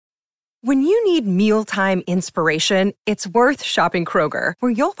When you need mealtime inspiration, it's worth shopping Kroger,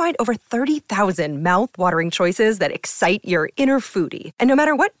 where you'll find over 30,000 mouth-watering choices that excite your inner foodie. And no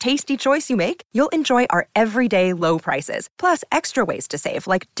matter what tasty choice you make, you'll enjoy our everyday low prices, plus extra ways to save,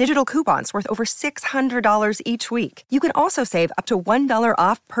 like digital coupons worth over $600 each week. You can also save up to $1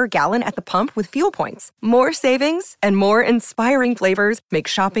 off per gallon at the pump with fuel points. More savings and more inspiring flavors make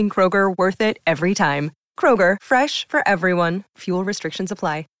shopping Kroger worth it every time. Kroger, fresh for everyone. Fuel restrictions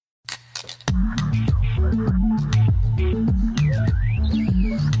apply.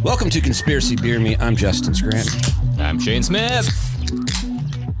 Welcome to Conspiracy Beer Me. I'm Justin Scranton. I'm Shane Smith.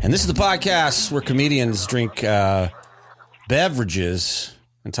 And this is the podcast where comedians drink beverages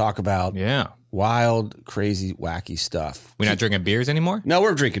and talk about wild, crazy, wacky stuff. We're not drinking beers anymore? No,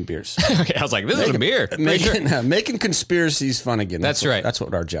 we're drinking beers. Okay, I was like, this is a beer. Making conspiracies fun again. That's right. That's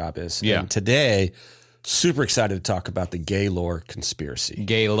what our job is. Yeah. And today, super excited to talk about the Gaylord conspiracy.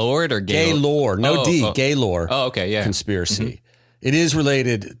 Gaylord or Gaylord? No D. Gaylord. Oh, okay, yeah. Conspiracy. Mm-hmm. It is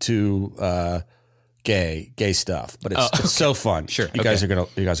related to gay stuff, but it's so fun. Sure, you guys are gonna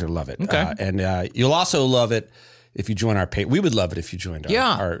love it. Okay, and you'll also love it if you join our we would love it if you joined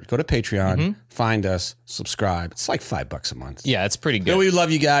our go to Patreon, find us, subscribe. It's like $5 a month. Yeah, it's pretty good. So we love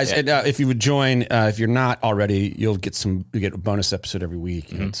you guys, and if you would join, if you're not already, you get a bonus episode every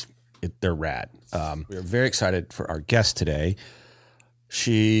week, and they're rad. We're very excited for our guest today.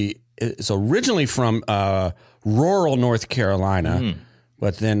 She is originally from rural North Carolina,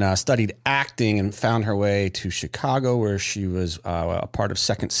 but then studied acting and found her way to Chicago, where she was a part of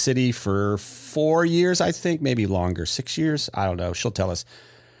Second City for 4 years, I think, maybe longer, 6 years. I don't know. She'll tell us.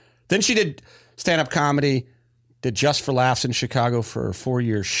 Then she did stand-up comedy, did Just for Laughs in Chicago for 4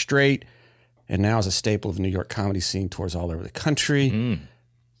 years straight, and now is a staple of the New York comedy scene, tours all over the country.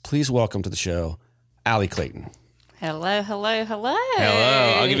 Please welcome to the show, Allie Clayton. Hello. Hello.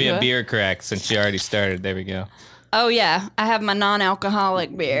 I'll give you a beer crack since you already started. There we go. Oh, yeah. I have my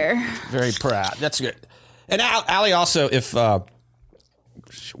non-alcoholic beer. Very proud. That's good. And Allie also, if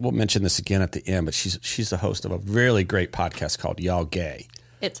we'll mention this again at the end, but she's the host of a really great podcast called Y'all Gay.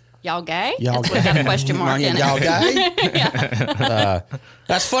 It's Y'all Gay? Y'all It's got a question mark in it. Y'all Gay?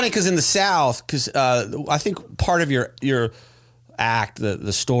 That's funny because in the South, because I think part of your act,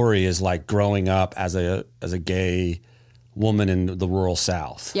 the story is like growing up as a gay woman in the rural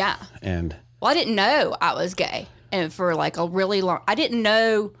South. Yeah. And well, I didn't know I was gay, and for like a really long, I didn't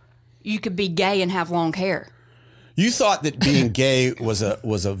know you could be gay and have long hair. You thought that being gay was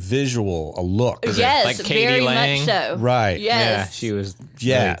a visual, a look. Yes, like Katie very Lang? much so. Right. Yes. Yeah, she was.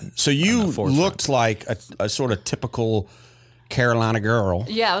 Yeah. really So you on the forefront. looked like a sort of typical Carolina girl.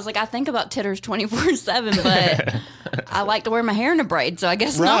 Yeah, I was like, I think about titters 24/7, but I like to wear my hair in a braid, so I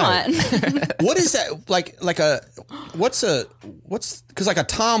guess Right. not. What is that what's because like a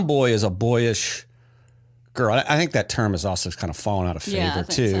tomboy is a boyish girl. I think that term has also kind of fallen out of favor Yeah, I think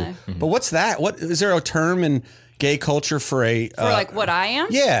too. so. But what's that? What is there a term in gay culture for a For like what I am?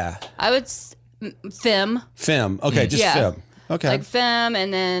 yeah, I would femme. femme. Okay, just Yeah. femme. Okay. Like femme,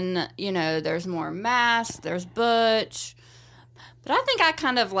 and then, there's more mass, there's butch. But I think I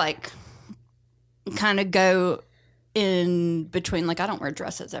kind of go in between, like I don't wear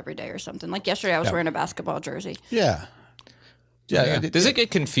dresses every day or something. Like yesterday I was wearing a basketball jersey. yeah. Yeah. Does it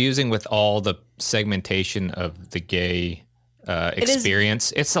get confusing with all the segmentation of the gay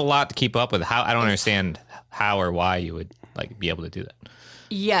experience? It's a lot to keep up with. I don't understand how or why you would like be able to do that.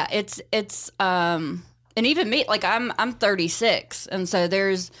 Yeah, it's and even me, like I'm 36, and so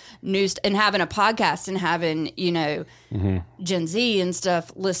there's news and having a podcast and having Gen Z and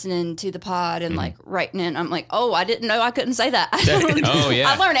stuff listening to the pod and like writing in. I'm like, oh, I didn't know I couldn't say that. Oh yeah,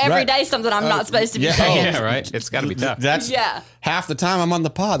 I learn every Right. day something I'm not supposed to be yeah. saying. yeah, right. It's got to be tough. That's half the time I'm on the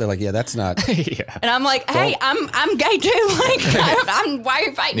pod. They're like, yeah, that's not. Yeah, And I'm like, hey, I'm gay too. Like, why are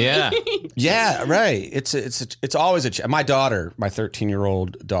you fighting yeah. me? Yeah, right. It's always my daughter, my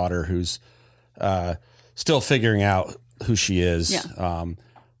 13-year-old daughter, who's still figuring out who she is. Yeah.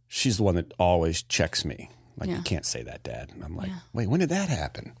 She's the one that always checks me. Like, Yeah. you can't say that, Dad. And I'm like, wait, when did that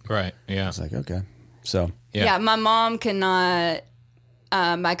happen? Right. Yeah. It's like, okay. So Yeah, my mom cannot.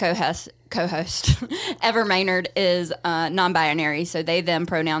 My co-host Ever Maynard is non-binary, so they them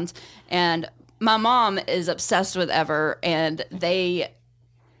pronouns, and my mom is obsessed with Ever, and they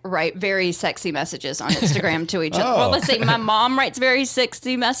write very sexy messages on Instagram to each other. Oh. Well, let's see, my mom writes very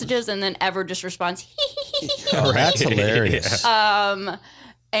sexy messages, and then Ever just responds. oh, that's hilarious. But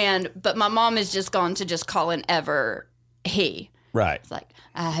my mom has just gone to just calling Ever he. Right. It's like,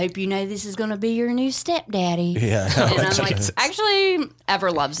 I hope you know this is going to be your new stepdaddy. Yeah. And I'm like, actually,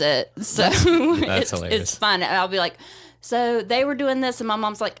 Ever loves it. So That's hilarious. it's fun. And I'll be like, So they were doing this, and my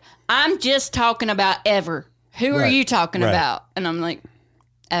mom's like, I'm just talking about Ever. Who are you talking about? And I'm like,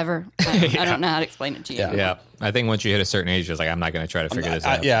 Ever. I don't know how to explain it to you. Yeah. I think once you hit a certain age, it's like, I'm not going to try to figure this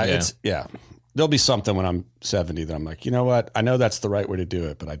out. There'll be something when I'm 70 that I'm like, you know what? I know that's the right way to do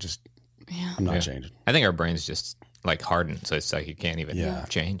it, but I'm not changing. I think our brains just like harden, so it's like you can't even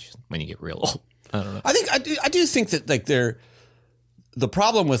change when you get real old. I don't know. I do think that like the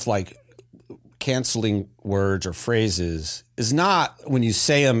problem with like canceling words or phrases is not when you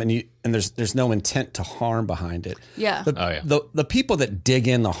say them and there's no intent to harm behind it. Yeah. The people that dig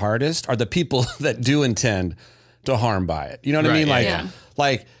in the hardest are the people that do intend to harm by it. You know what I mean?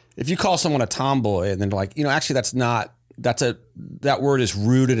 Like if you call someone a tomboy and then like, actually that word is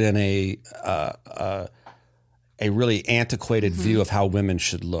rooted in a really antiquated view of how women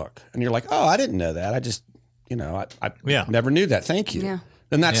should look. And you're like, oh, I didn't know that. I just, I never knew that. Thank you. Yeah.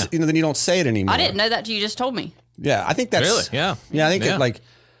 Then that's, then you don't say it anymore. I didn't know that till you just told me. Yeah. I think that's really, yeah. Yeah. I think that like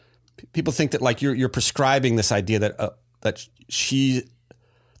people think that like you're prescribing this idea that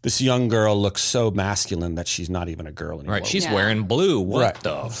this young girl looks so masculine that she's not even a girl anymore. Right. She's wearing blue. What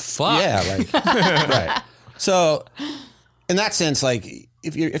the fuck? Yeah. Like, right. So in that sense, like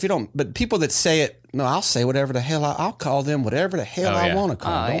if you don't, but people that say it, no, I'll say whatever the hell I'll call them whatever the hell I want to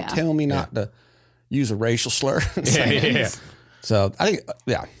call them. Don't tell me not to use a racial slur. So I think,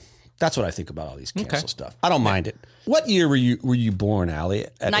 that's what I think about all these cancel stuff. I don't mind it. What year were you born, Allie?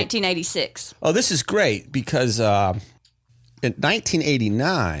 1986. Oh, this is great because in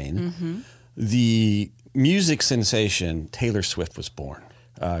 1989, the music sensation Taylor Swift was born.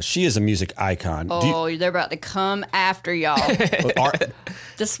 She is a music icon. Oh, they're about to come after y'all. The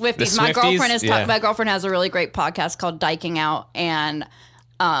Swifties. The My girlfriend has a really great podcast called Diking Out, and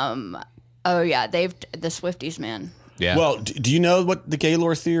the Swifties, man. Yeah. Well, do you know what the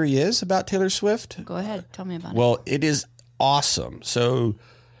Gaylord theory is about Taylor Swift? Go ahead, tell me about it. Well, it is awesome. So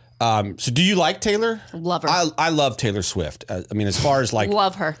do you like Taylor? Love her. I love Taylor Swift. I mean, as far as like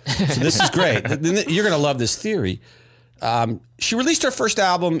love her. So this is great. You're going to love this theory. She released her first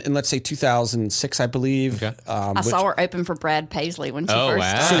album in, let's say, 2006, I believe. Okay. I saw her open for Brad Paisley when she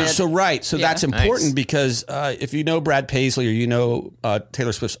first started. So that's important because if you know Brad Paisley or you know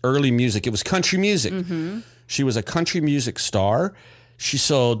Taylor Swift's early music, it was country music. Mm-hmm. She was a country music star. She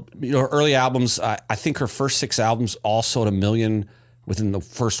sold, her early albums. I think her first 6 albums all sold 1 million within the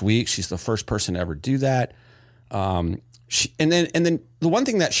first week. She's the first person to ever do that. And then the one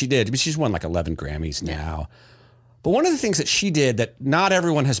thing that she did, I mean, she's won like 11 Grammys now. But one of the things that she did that not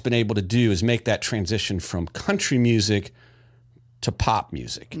everyone has been able to do is make that transition from country music to pop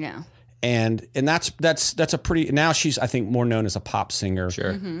music. Yeah. And that's a pretty, now she's, I think, more known as a pop singer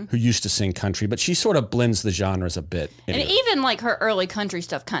who used to sing country, but she sort of blends the genres a bit. And even like her early country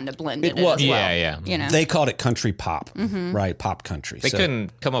stuff kind of blended it as well. Yeah. They called it country pop, right? Pop country. They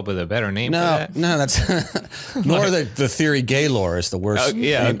couldn't come up with a better name for that. No, that's, nor the theory Gaylord is the worst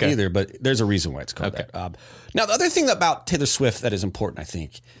name either, but there's a reason why it's called that. Now, the other thing about Taylor Swift that is important, I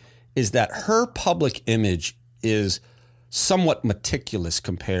think, is that her public image is somewhat meticulous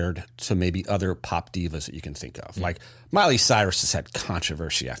compared to maybe other pop divas that you can think of. Like Miley Cyrus has had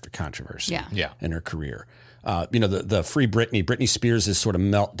controversy after controversy in her career. The Free Britney Spears' sort of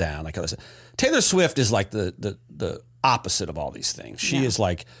meltdown. Like Taylor Swift is like the opposite of all these things. She is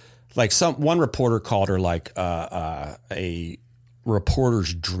like one reporter called her like a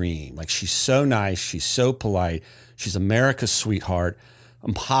reporter's dream. Like she's so nice, she's so polite, she's America's sweetheart,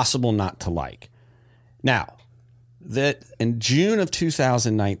 impossible not to like. Now, that in June of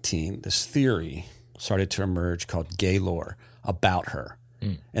 2019, this theory started to emerge called Gaylord about her.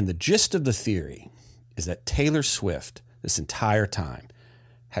 And the gist of the theory is that Taylor Swift, this entire time,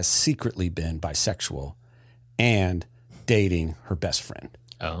 has secretly been bisexual and dating her best friend.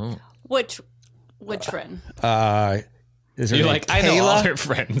 Oh. Which friend? Is her You're name like, Kayla? I know all her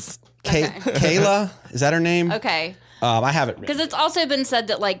friends. Kayla? Is that her name? Okay. I have it written. Because it's also been said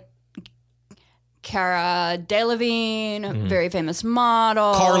that like Cara Delevingne, very famous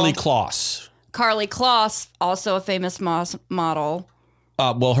model. Carly Kloss. Carly Kloss, also a famous model.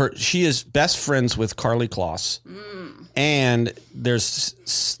 She is best friends with Carly Kloss, and there's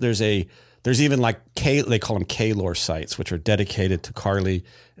even like they call them Gaylord sites, which are dedicated to Carly,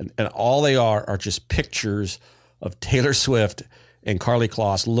 and all they are just pictures of Taylor Swift and Carly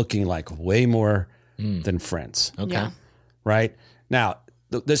Kloss looking like way more than friends. Okay, right now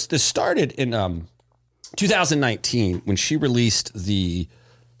this started in 2019 when she released the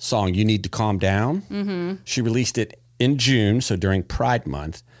song "You Need to Calm Down." Mm-hmm. She released it in June, so during Pride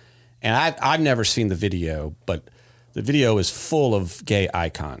Month, and I've never seen the video, but The video is full of gay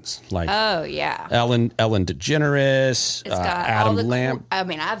icons like Oh yeah. Ellen DeGeneres, It's got Adam Lamb. I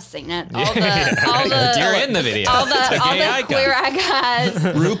mean, I've seen it. All the You're in the video. all the icon. queer eye guys.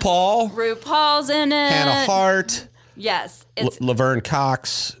 RuPaul's in it. Hannah Hart, Yes, it's. Laverne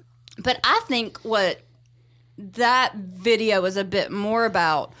Cox. But I think what that video was a bit more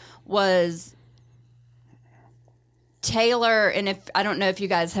about was Taylor, and if I don't know if you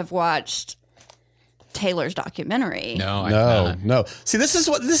guys have watched Taylor's documentary. No. See, this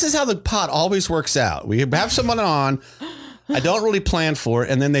is how the pod always works out. We have someone on, I don't really plan for it,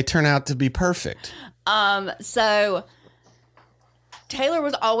 and then they turn out to be perfect. So Taylor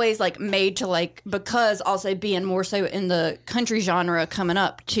was always like made to like, because also being more so in the country genre coming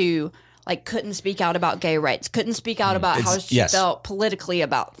up, to like couldn't speak out about gay rights, couldn't speak out about how she felt politically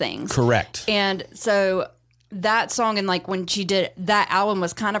about things. Correct. And so that song, and like when she did that album,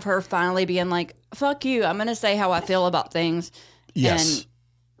 was kind of her finally being like, fuck you, I'm gonna say how I feel about things. Yes. And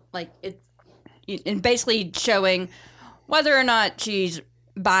like and basically showing whether or not she's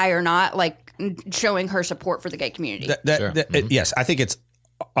bi or not, like showing her support for the gay community. Yes, I think it's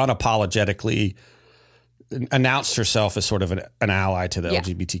unapologetically announced herself as sort of an ally to the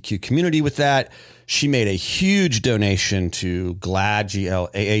LGBTQ community with that. She made a huge donation to GLAAD,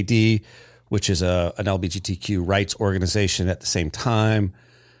 GLAAD, which is an LGBTQ rights organization at the same time.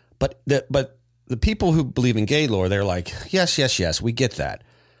 But the people who believe in gay lore, they're like, yes, we get that.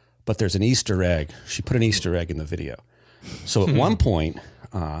 But there's an Easter egg. She put an Easter egg in the video. So at one point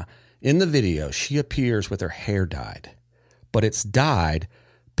in the video, she appears with her hair dyed, but it's dyed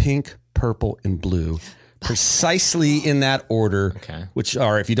pink, purple, and blue, precisely in that order, which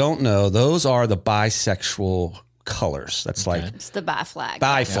are, if you don't know, those are the bisexual colors. That's like, it's the bi flag.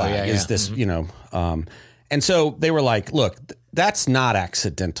 Bi flag is this, and so they were like, look, that's not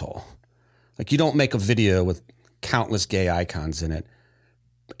accidental. Like, you don't make a video with countless gay icons in it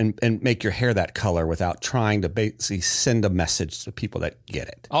and make your hair that color without trying to basically send a message to people that get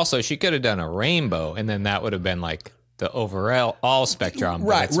it. Also, she could have done a rainbow, and then that would have been like the overall spectrum.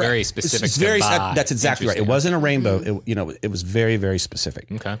 Right, it's very specific. It's very, that's exactly right. It wasn't a rainbow. It was very, very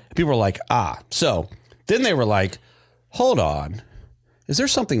specific. Okay. People were like, So then they were like, hold on. Is there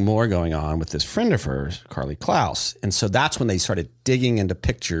something more going on with this friend of hers, Carly Klaus? And so that's when they started digging into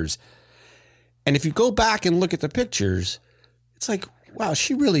pictures. And if you go back and look at the pictures, it's like, wow,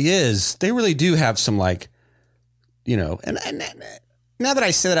 she really is. They really do have some and now that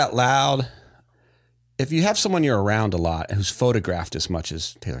I say that out loud, if you have someone you're around a lot and who's photographed as much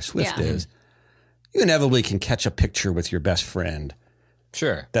as Taylor Swift is, you inevitably can catch a picture with your best friend.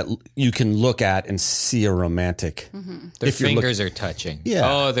 Sure. That you can look at and see a romantic. Their fingers are touching. Yeah.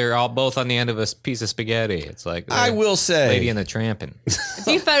 Oh, they're all both on the end of a piece of spaghetti. It's like, I will say, Lady and the Trampin'. If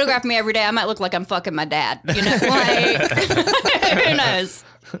you photograph me every day, I might look like I'm fucking my dad. You know, like, who knows?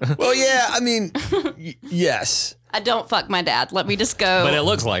 Well, yeah, I mean, yes. I don't fuck my dad. Let me just go. But it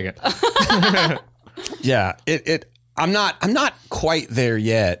looks like it. Yeah, I'm not quite there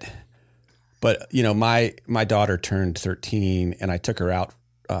yet. But, my daughter turned 13 and I took her out.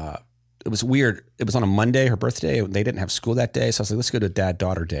 It was weird. It was on a Monday, her birthday. They didn't have school that day. So I was like, let's go to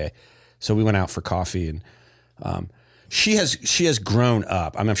dad-daughter day. So we went out for coffee, and she has grown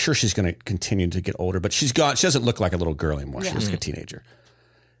up. I'm sure she's going to continue to get older, but she doesn't look like a little girl anymore. She looks like a teenager.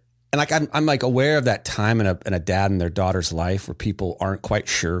 And like, I'm like aware of that time in a dad and their daughter's life where people aren't quite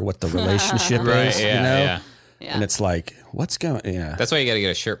sure what the relationship is, Yeah. Yeah. And it's like, what's going? Yeah, That's why you got to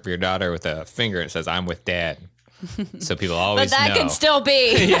get a shirt for your daughter with a finger that says "I'm with Dad," so people always but that know. can still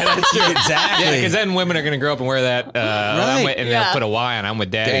be. Yeah, that's true. exactly. Yeah, because then women are going to grow up and wear that, Right. and they'll put a Y on "I'm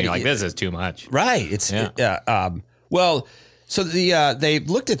with Daddy," and you're like, "This is too much." Right. It's well, so they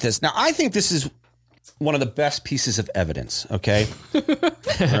looked at this. Now, I think this is one of the best pieces of evidence. Okay,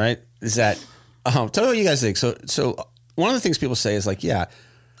 all right, is that tell me what you guys think. So one of the things people say is like, yeah,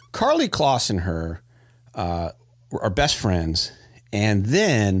 Carly Klaus and her are best friends, and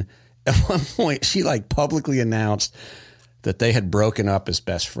then at one point she like publicly announced that they had broken up as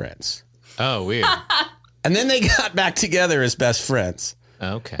best friends. Oh, weird. And then they got back together as best friends.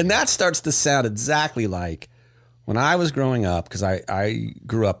 Okay. And that starts to sound exactly like when I was growing up, because I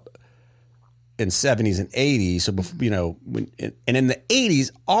grew up in 70s and 80s. So, before, and in the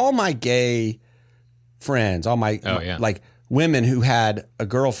 80s, all my gay friends, like women who had a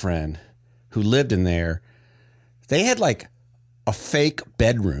girlfriend who lived in there, they had like a fake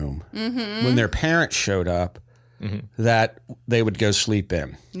bedroom when their parents showed up that they would go sleep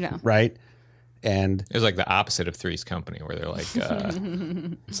in. Yeah. Right. And it was like the opposite of Three's Company, where they're like,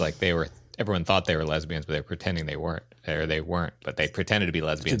 it's like they were everyone thought they were lesbians, but they were pretending they weren't, or they weren't, but they pretended to be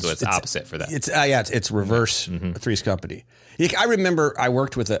lesbians. So it's opposite for them. It's reverse Three's Company. I remember I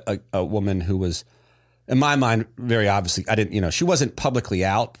worked with a woman who was, in my mind, very obviously, she wasn't publicly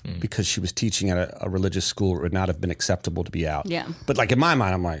out because she was teaching at a religious school. It would not have been acceptable to be out. Yeah. But like in my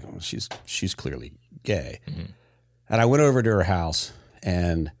mind, I'm like, well, she's clearly gay. And I went over to her house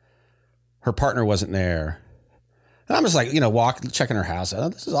and her partner wasn't there. And I'm just like, checking her house. Oh,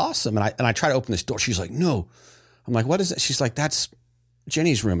 this is awesome. And I try to open this door. She's like, no. I'm like, what is it? She's like, that's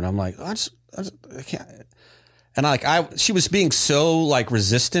Jenny's room. And I'm like, I can't. And she was being so like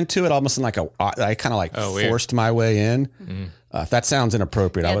resistant to it, almost in like I kind of like forced my way in. If that sounds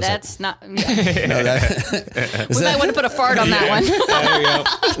inappropriate, I was that's like, not. Yeah. No, we might want to put a fart on that one. There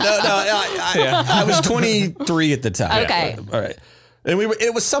you go. I was 23 at the time. Okay. All right. And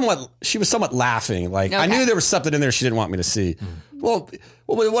she was somewhat laughing. Like I knew there was something in there she didn't want me to see. Well,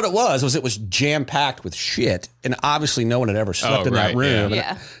 what it was jam packed with shit. And obviously no one had ever slept in that room.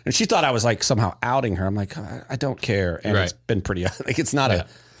 Yeah. And she thought I was like somehow outing her. I'm like, I don't care. And it's been pretty, like, it's not.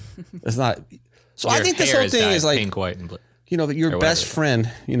 So I think this whole thing is like, pink, white, and blue. That your best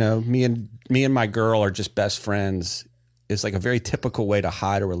friend, me and my girl are just best friends is like a very typical way to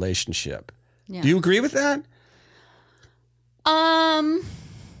hide a relationship. Yeah. Do you agree with that?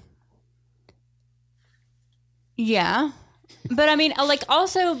 Yeah, but I mean,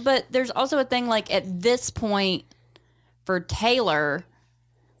 but there's also a thing like at this point for Taylor,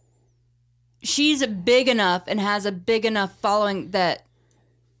 she's big enough and has a big enough following that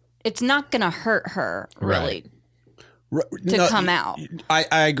it's not going to hurt her really to come out.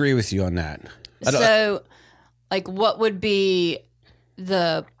 I agree with you on that. So, like, what would be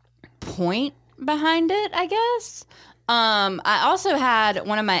the point behind it, I guess? I also had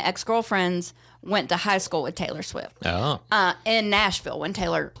one of my ex-girlfriends went to high school with Taylor Swift. In Nashville when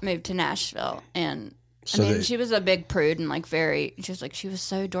Taylor moved to Nashville. And she was a big prude and like she was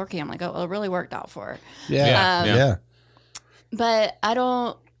so dorky. I'm like, oh, it really worked out for her. Yeah. But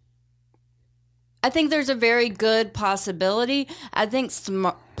I think there's a very good possibility. I think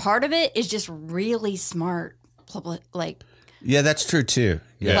part of it is just really smart. Yeah, that's true too.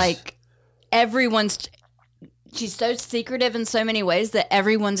 Yes. Like she's so secretive in so many ways that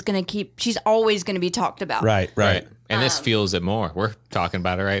she's always going to be talked about. Right. And this fuels it more. We're talking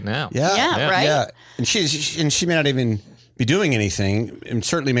about it right now. Yeah, right. Yeah. And she may not even be doing anything, and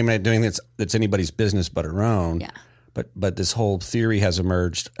certainly may not be doing that's anybody's business but her own. Yeah. But this whole theory has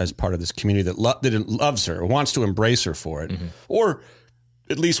emerged as part of this community that loves her, or wants to embrace her for it, or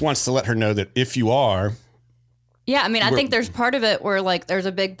at least wants to let her know that if you are. Yeah, I mean, I think there's part of it where like there's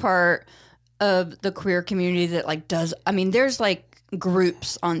a big part of the queer community that like there's like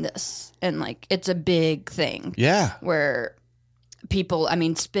groups on this and like it's a big thing. Yeah. Where people,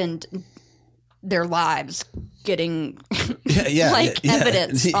 spend their lives getting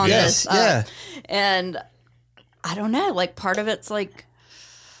evidence on this. And I don't know, like part of it's like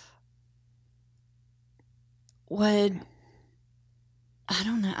I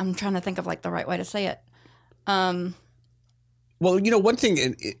don't know. I'm trying to think of like the right way to say it. Well, one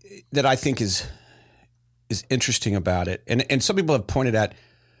thing that I think is interesting about it, and some people have pointed at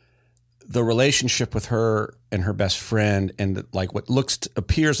the relationship with her and her best friend, and like what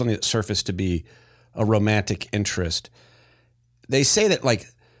appears on the surface to be a romantic interest. They say that like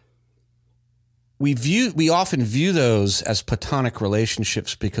we often view those as platonic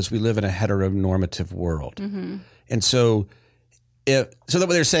relationships because we live in a heteronormative world, and so that what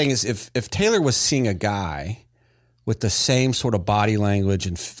they're saying is if Taylor was seeing a guy with the same sort of body language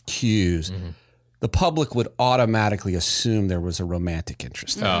and cues, the public would automatically assume there was a romantic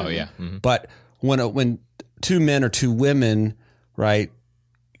interest there. Oh, yeah. But when two men or two women, right,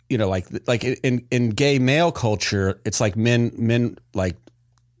 like in gay male culture, it's like men like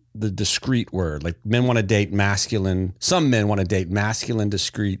the discreet word. Like men want to date masculine. Some men want to date masculine,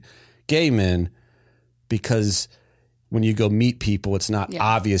 discreet gay men because when you go meet people, it's not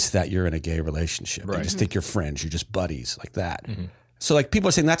obvious that you're in a gay relationship. Right. You just think you're friends. You're just buddies like that. So like people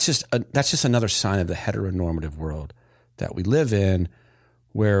are saying that's just another sign of the heteronormative world that we live in,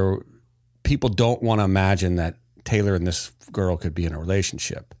 where people don't want to imagine that Taylor and this girl could be in a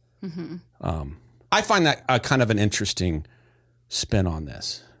relationship. I find that kind of an interesting spin on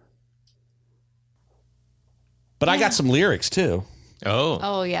this. But I got some lyrics too.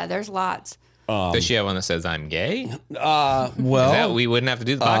 Oh yeah, there's lots. Does she have one that says I'm gay? Well, we wouldn't have to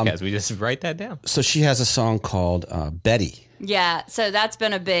do the podcast. We just write that down. So she has a song called Betty. Yeah, so that's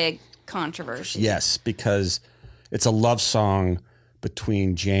been a big controversy. Yes, because it's a love song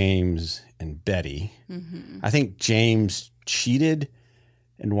between James and Betty. I think James cheated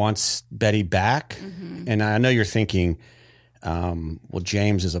and wants Betty back. And I know you're thinking, well,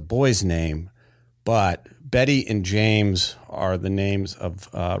 James is a boy's name, but Betty and James are the names of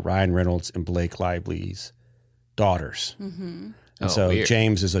Ryan Reynolds and Blake Lively's daughters. And so weird.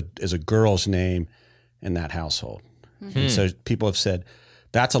 James is a girl's name in that household. And so people have said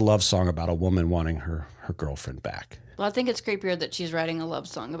that's a love song about a woman wanting her girlfriend back. Well, I think it's creepier that she's writing a love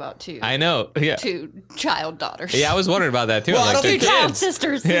song about two child daughters. Yeah, I was wondering about that too. Well, I don't they're think- Child kids.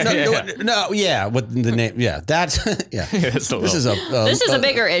 sisters. With the name, that's It's a this is This is a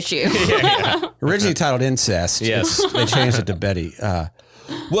bigger issue. originally titled incest. Yes. They changed it to Betty.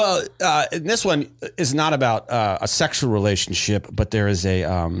 This one is not about a sexual relationship, but there is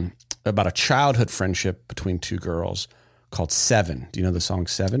about a childhood friendship between two girls called Seven. Do you know the song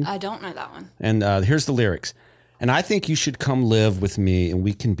Seven? I don't know that one. And here's the lyrics. And I think you should come live with me and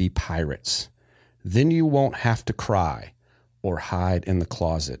we can be pirates. Then you won't have to cry or hide in the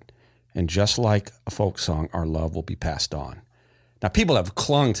closet. And just like a folk song, our love will be passed on. Now, people have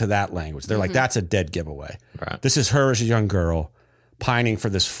clung to that language. They're like, that's a dead giveaway. Right. This is her as a young girl pining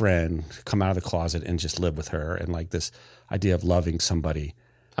for this friend to come out of the closet and just live with her. And like this idea of loving somebody.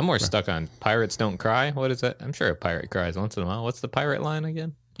 I'm more stuck on pirates don't cry. What is that? I'm sure a pirate cries once in a while. What's the pirate line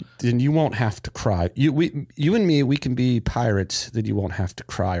again? Then you won't have to cry. You and me, we can be pirates. Then you won't have to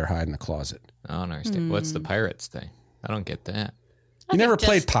cry or hide in the closet. I don't understand. What's the pirates thing? I don't get that. You never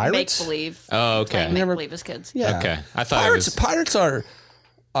played pirates? Make believe. Oh, okay. Make believe as kids. Yeah. Okay. I thought Pirates are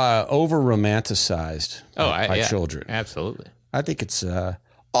over romanticized by children. Absolutely. I think it's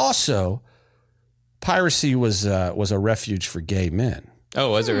also piracy was a refuge for gay men.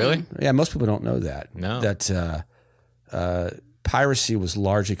 Oh, was it really? Yeah, most people don't know that. No. That piracy was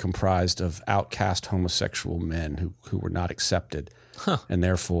largely comprised of outcast homosexual men who were not accepted and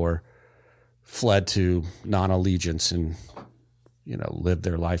therefore fled to non-allegiance and lived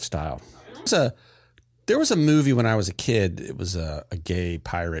their lifestyle. There was a movie when I was a kid. It was a gay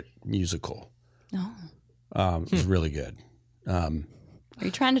pirate musical. It was really good. Are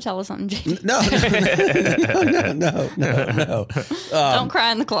you trying to tell us something, Jake? No. Don't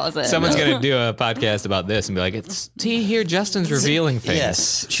cry in the closet. Someone's going to do a podcast about this and be like, see here, Justin's revealing things.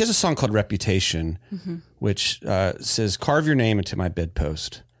 Yes. She has a song called Reputation, which says, carve your name into my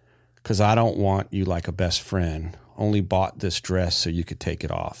bedpost because I don't want you like a best friend. Only bought this dress so you could take it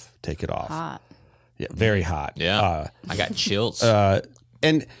off. Hot. Yeah, very hot. Yeah. I got chills.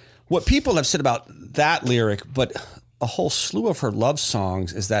 And what people have said about that lyric, but a whole slew of her love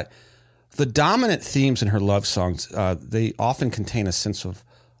songs, is that the dominant themes in her love songs, they often contain a sense of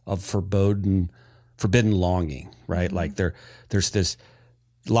forbidden longing, right? Like there's this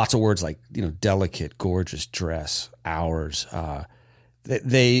lots of words like, delicate, gorgeous dress, hours.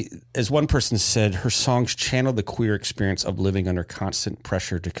 They, as one person said, her songs channel the queer experience of living under constant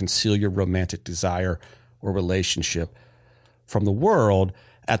pressure to conceal your romantic desire or relationship from the world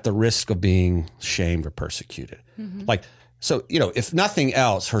at the risk of being shamed or persecuted. Like, so, if nothing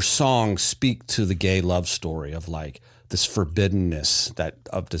else, her songs speak to the gay love story of like this forbiddenness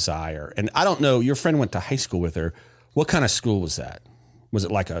of desire. And I don't know, your friend went to high school with her. What kind of school was that? Was it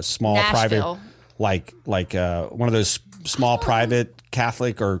like a small Nashville. private, like one of those small private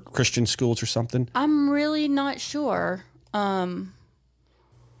Catholic or Christian schools or something? I'm really not sure. It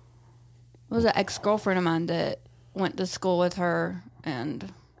was an ex-girlfriend of mine that went to school with her,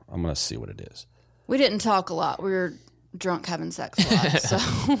 and I'm going to see what it is. we didn't talk a lot. We were drunk having sex a lot, so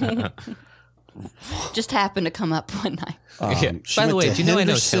just happened to come up one night. She By the went way, to do you know I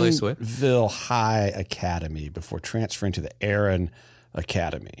know Taylor Swift? Hendersonville High Academy before transferring to the Aaron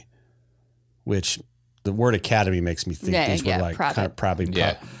Academy, which the word academy makes me think these were like private. kind of probably.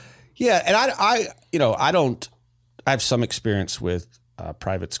 Yeah. Yeah. And I have some experience with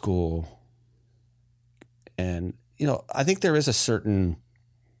private school, and, I think there is a certain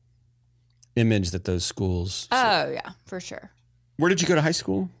image that those schools. Oh yeah, for sure. Where did you go to high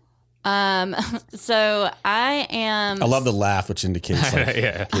school? So I am. I love the laugh, which indicates like,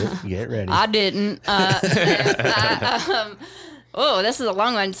 Yeah. get ready. I didn't. Oh, this is a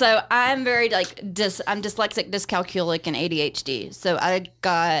long one. So I'm very I'm dyslexic, dyscalculic, and ADHD. So I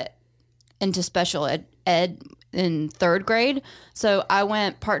got into special ed in third grade. So I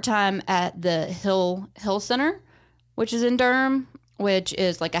went part-time at the Hill Center, which is in Durham, which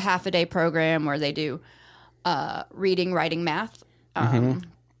is like a half a day program where they do reading, writing, math.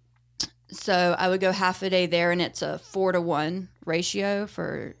 So I would go half a day there, and it's a 4-to-1 ratio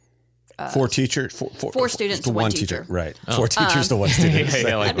for 4 teachers, four students to to one teacher. Right. 4 teachers to 1 student.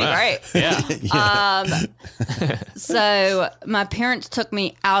 Yeah, like That'd be that. great. Yeah. So my parents took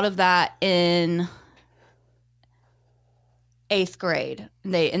me out of that in 8th grade.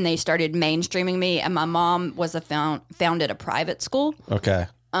 They started mainstreaming me, and my mom was founded a private school. Okay.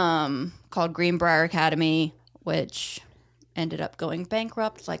 Called Greenbrier Academy, which ended up going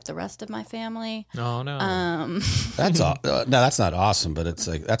bankrupt like the rest of my family. Oh no. That's no, that's not awesome, but it's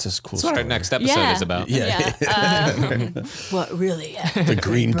like that's a cool That's what story. our next episode is about. What really happened? The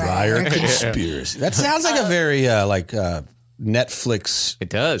Greenbrier conspiracy. That sounds like a very Netflix It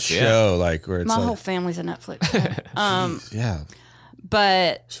does, show, like where it's My like, whole family's a Netflix show. yeah.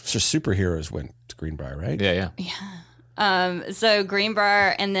 But So superheroes went to Greenbrier, right? Yeah. so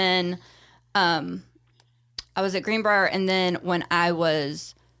Greenbrier, and then I was at Greenbrier, and then when I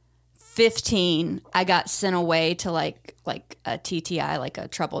was 15, I got sent away to like a TTI, like a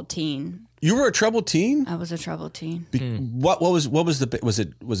troubled teen. You were a troubled teen? I was a troubled teen. What was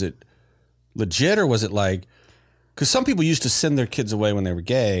it legit, or was it like, because some people used to send their kids away when they were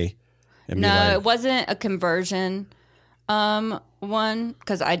gay and be No, like, it wasn't a conversion one,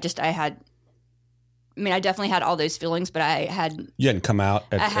 because I definitely had all those feelings, but I you hadn't come out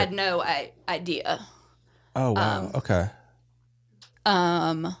I had no idea. Oh wow. Okay.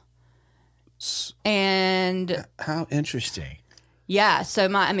 And How interesting. yeah, so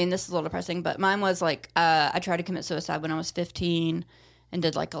this is a little depressing, but mine was like, I tried to commit suicide when I was 15 and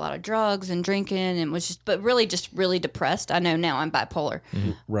did like a lot of drugs and drinking and was just really depressed. I know now I'm bipolar.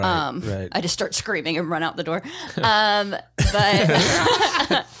 Right. Right. I just start screaming and run out the door. But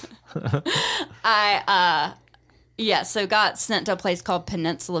so got sent to a place called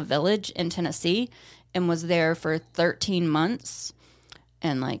Peninsula Village in Tennessee and was there for 13 months.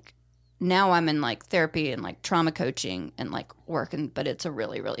 And like, now I'm in like therapy and like trauma coaching and like working, but it's a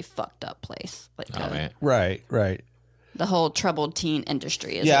really, really fucked up place. Like, Man. Right. Right. the whole troubled teen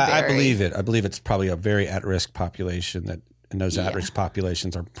industry is Yeah, I believe it. I believe it's probably a very at-risk population and those Yeah. at-risk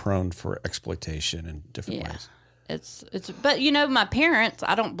populations are prone for exploitation in different ways. But you know, my parents,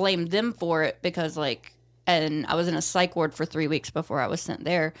 I don't blame them for it because and I was in a psych ward for 3 weeks before I was sent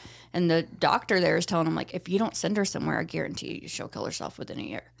there. And the doctor there is telling them if you don't send her somewhere, I guarantee you she'll kill herself within a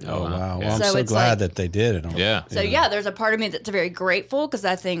year. Oh, wow. Yeah. Well, I'm So so it's glad like- that they did it. Yeah. So there's a part of me that's very grateful because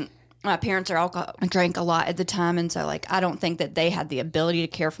I think my parents are alcohol, drank a lot at the time, and so I don't think that they had the ability to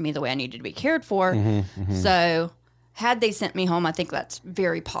care for me the way I needed to be cared for. So had they sent me home, I think that's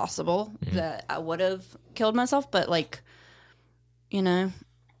very possible that I would have killed myself. But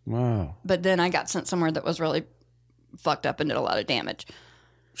Wow. but then I got sent somewhere that was really fucked up and did a lot of damage.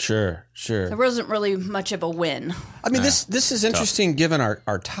 Sure. There wasn't really much of a win. I mean, this is interesting given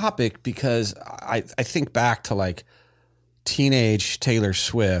our topic because I think back to teenage Taylor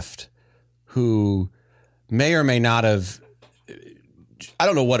Swift, who may or may not have. I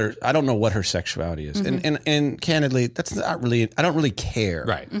don't know what her sexuality is, and candidly, that's not really. I don't really care.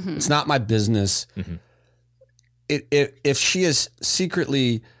 Right. It's not my business. If she is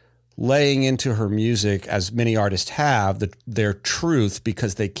secretly laying into her music, as many artists have, their truth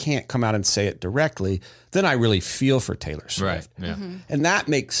because they can't come out and say it directly, then I really feel for Taylor Swift. Right. Yeah. And that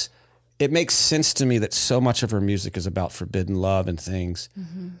makes sense to me that so much of her music is about forbidden love and things.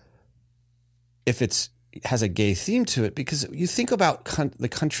 If it has a gay theme to it, because you think about the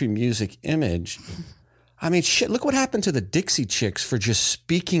country music image, I mean, shit, look what happened to the Dixie Chicks for just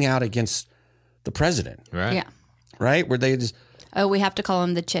speaking out against the president, Right. Yeah. right? Where they just, Oh, we have to call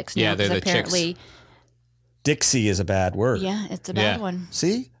them the chicks now. Yeah, they're 'cause the chicks. apparently, Dixie is a bad word. yeah, it's a bad Yeah. one.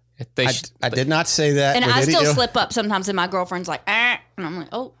 See? They I did not say that. And with I any still ill- slip up sometimes, and my girlfriend's like, and I'm like,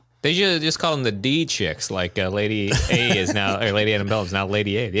 oh. They should just call them the D chicks, like Lady A is now, or Lady Annabelle is now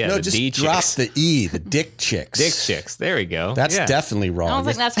Lady A. Yeah, No, the just D drop chicks. the E, the Dick Chicks. Dick chicks. There we go. That's Yeah. definitely I wrong. don't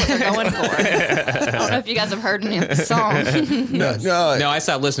think that's what they're going for. I don't know if you guys have heard any of the song. no, No, I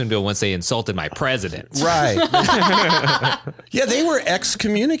stopped listening to it once they insulted my president. right. Yeah, they were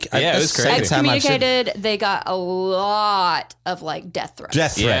excommunicated. Yeah, it was crazy. Excommunicated. They got a lot of death threats.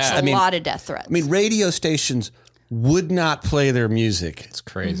 Death threats. Yeah. I mean, a lot of death threats. I mean, radio stations would not play their music, It's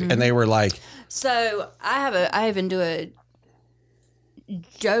crazy. and they were like, So I even do a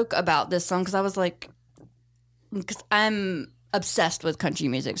joke about this song because I was because I'm obsessed with country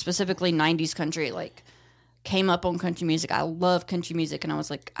music, specifically 90s country. Came up on country music. I love country music, and I was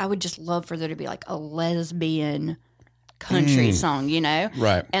I would just love for there to be a lesbian country song,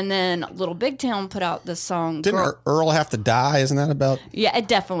 Right. And then Little Big Town put out this song. didn't Earl have to die? Isn't that about? Yeah, it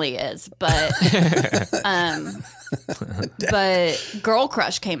definitely is, but but Girl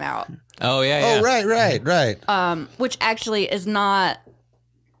Crush came out. Oh, yeah, yeah. Oh, right. Which actually is not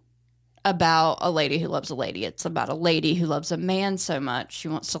about a lady who loves a lady. It's about a lady who loves a man so much she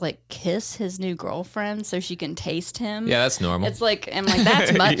wants to like kiss his new girlfriend so she can taste him. Yeah, that's normal. It's like, I'm like,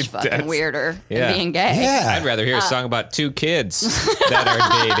 that's much fucking weirder than being gay. Yeah. I'd rather hear a song about two kids that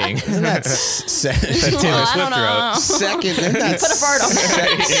are dating. Isn't that Taylor Swift wrote. Second, Put a fart on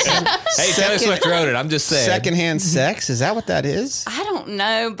that. Hey, Taylor Swift wrote it. I'm just saying. Secondhand sex? Is that what that is? I don't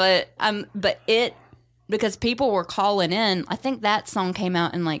know, but it, because people were calling in. I think that song came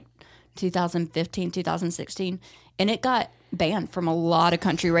out in like 2015, 2016, and it got banned from a lot of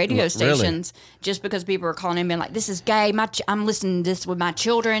country radio stations just because people were calling in being like, this is gay. I'm listening to this with my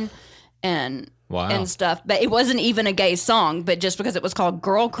children and stuff. But it wasn't even a gay song, but just because it was called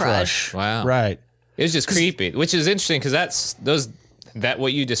Girl Crush. Wow. Right. It was just creepy, which is interesting because that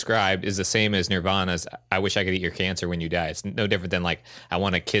what you described is the same as Nirvana's I Wish I Could Eat Your Cancer When You Die. It's no different than like, I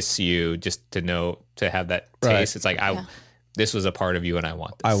want to kiss you just to have that taste. Right. It's like, this was a part of you and I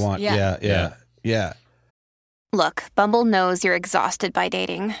want this. I want, yeah. Look, Bumble knows you're exhausted by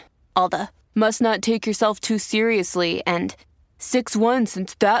dating. All the must not take yourself too seriously and 6'1"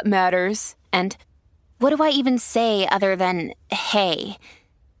 since that matters. And what do I even say other than hey?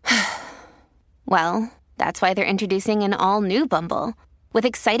 Well, that's why they're introducing an all-new Bumble with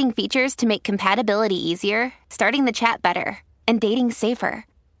exciting features to make compatibility easier, starting the chat better, and dating safer.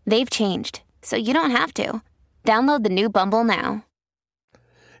 They've changed, so you don't have to. Download the new Bumble now.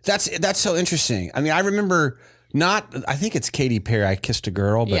 That's so interesting. I mean, I remember I think it's Katy Perry, I Kissed a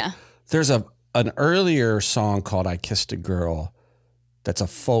Girl, but there's an earlier song called I Kissed a Girl that's a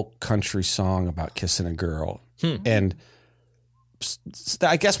folk country song about kissing a girl. And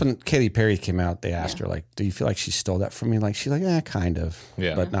I guess when Katy Perry came out, they asked her, like, do you feel like she stole that from me? Like, she's like, yeah, kind of,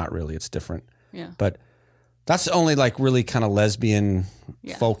 but not really. It's different. Yeah. But that's the only like really kind of lesbian,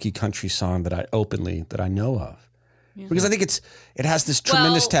 folky country song that I know of. Yeah. Because I think it has this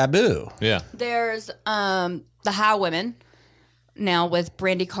tremendous taboo. Yeah. There's the High Women now with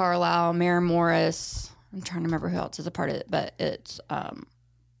Brandi Carlile, Maren Morris. I'm trying to remember who else is a part of it, but it's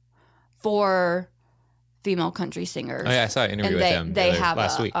 4 female country singers. Oh yeah, I saw an interview with them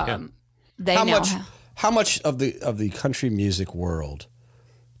last week. How much of the country music world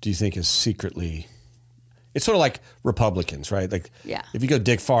do you think is secretly? It's sort of like Republicans, right? Like, if you go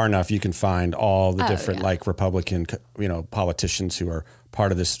dig far enough, you can find all the different like Republican, politicians who are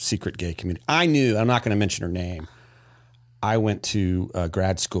part of this secret gay community. I'm not going to mention her name. I went to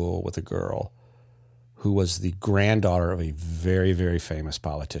grad school with a girl who was the granddaughter of a very, very famous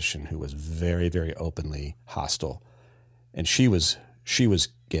politician who was very, very openly hostile, and she was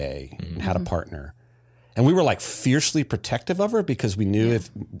gay and had a partner. And we were like fiercely protective of her because we knew if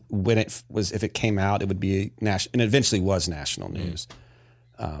it came out, it would be national, and it eventually was national news.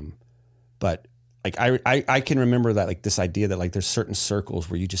 But like I can remember that, like, this idea that like there's certain circles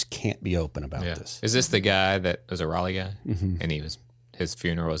where you just can't be open about this. Is this the guy that was a Raleigh guy? Mm-hmm. And his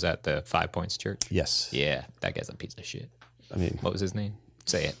funeral was at the Five Points Church? Yes. Yeah, that guy's a piece of shit. I mean, what was his name?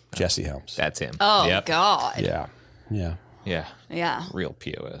 Say it. Jesse Helms. That's him. Oh God. Yeah. Real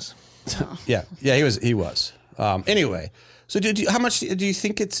POS. Yeah, he was. Anyway, so how much do you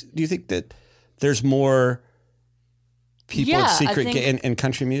think that there's more people in secret in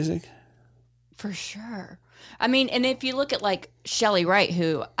country music? For sure. I mean, and if you look at like Shelley Wright,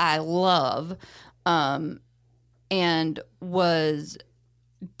 who I love, and was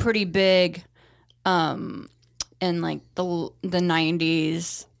pretty big in like the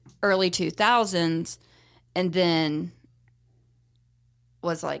 90s, early 2000s, and then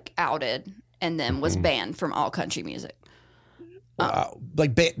was like outed and then was banned from all country music.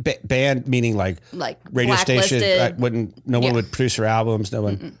 Like banned meaning like radio station no one would produce her albums. No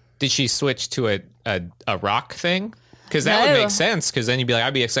one. Mm-mm. Did she switch to a rock thing? Because that would make sense. Because then you'd be like,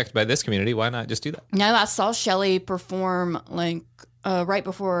 I'd be accepted by this community. Why not just do that? No, I saw Shelley perform like right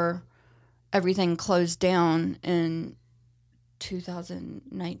before everything closed down in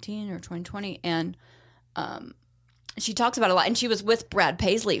 2019 or 2020, and she talks about it a lot. And she was with Brad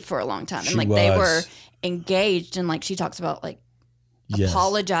Paisley for a long time, and like they were engaged. And like she talks about like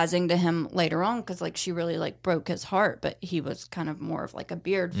apologizing to him later on because like she really like broke his heart, but he was kind of more of like a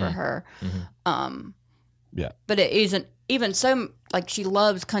beard for her. Mm-hmm. But it isn't even so like she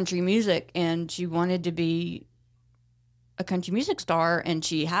loves country music and she wanted to be a country music star, and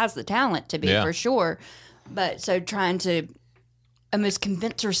she has the talent to be for sure. But so trying to almost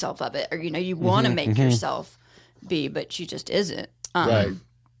convince herself of it, or you want to make yourself be, but she just isn't. Right.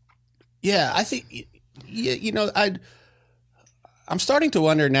 Yeah, I think I'm starting to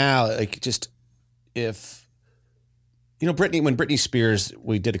wonder now, like, just if Britney, when Britney Spears,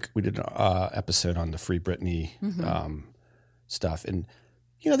 we did an episode on the Free Britney stuff, and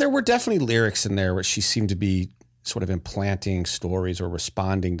there were definitely lyrics in there where she seemed to be sort of implanting stories or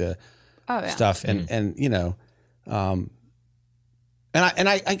responding to stuff. And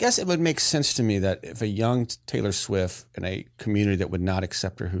I guess it would make sense to me that if a young Taylor Swift in a community that would not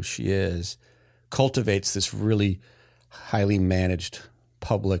accept her who she is cultivates this really highly managed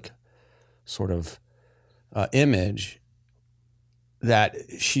public sort of image, that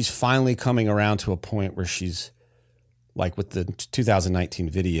she's finally coming around to a point where she's like with the 2019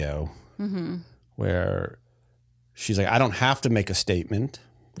 video where she's like, I don't have to make a statement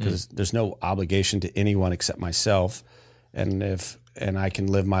because there's no obligation to anyone except myself. And I can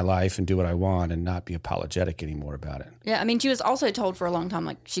live my life and do what I want and not be apologetic anymore about it. Yeah. I mean, she was also told for a long time,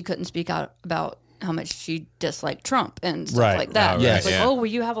 like she couldn't speak out about how much she disliked Trump and stuff like that. Yes. It's like, well,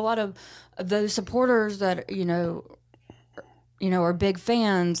 you have a lot of those supporters that, are big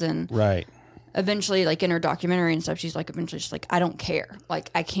fans. And eventually, like in her documentary and stuff, she's like, eventually she's like, I don't care. Like,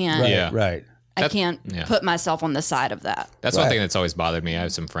 I can't. I can't put myself on the side of that. That's one thing that's always bothered me. I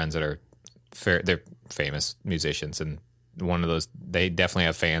have some friends that are they're famous musicians, and one of those, they definitely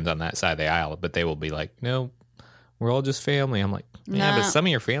have fans on that side of the aisle, but they will be like, no, we're all just family. I'm like, yeah, but some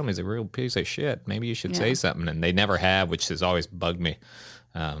of your family's a real piece of shit. Maybe you should say something. And they never have, which has always bugged me.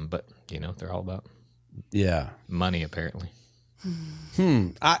 But they're all about money apparently.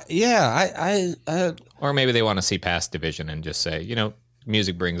 Or maybe they want to see past division and just say,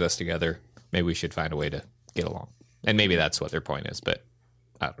 music brings us together. Maybe we should find a way to get along. And maybe that's what their point is, but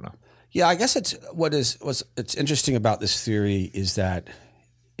I don't know. Yeah, I guess it's it's interesting about this theory is that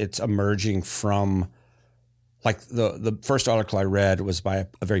it's emerging from, like the first article I read was by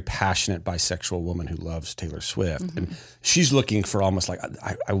a very passionate bisexual woman who loves Taylor Swift, and she's looking for almost like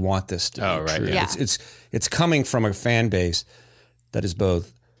I want this to be true. Yeah. It's coming from a fan base that is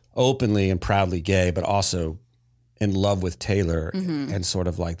both openly and proudly gay, but also in love with Taylor, and sort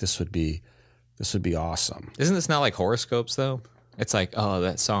of like this would be awesome. Isn't this not like horoscopes though? It's like, oh,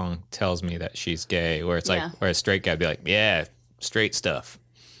 that song tells me that she's gay, where it's like, where a straight guy would be like, yeah, straight stuff.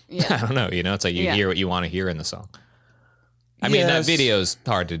 Yeah. I don't know. It's like you hear what you want to hear in the song. I mean, that video's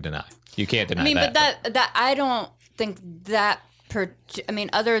hard to deny. You can't deny that. But that I don't think that.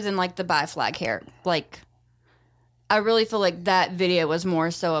 Other than like the bi flag hair, like I really feel like that video was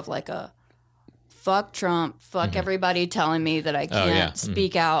more so of like a fuck Trump, fuck everybody telling me that I can't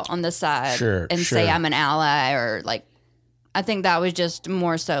speak out on the side say I'm an ally, or like I think that was just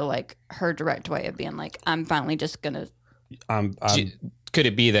more so like her direct way of being like, I'm finally just gonna. Could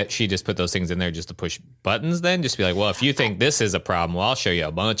it be that she just put those things in there just to push buttons then? Just be like, well, if you think this is a problem, well, I'll show you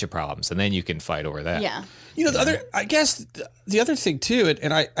a bunch of problems, and then you can fight over that. Yeah. The other thing too,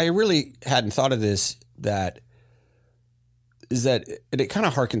 and I really hadn't thought of this, is that it kind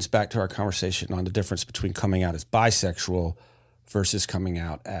of harkens back to our conversation on the difference between coming out as bisexual versus coming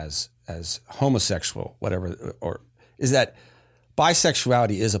out as homosexual, whatever, or is that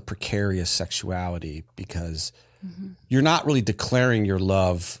bisexuality is a precarious sexuality because you're not really declaring your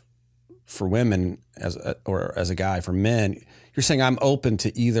love for women as a guy for men. You're saying I'm open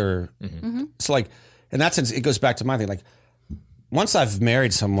to either. So like, in that sense, it goes back to my thing. Like, once I've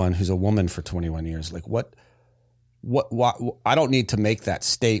married someone who's a woman for 21 years, like what I don't need to make that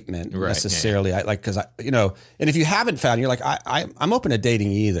statement necessarily. Yeah. And if you haven't found, you're like, I'm open to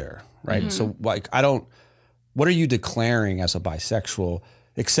dating either. Right. So like, what are you declaring as a bisexual,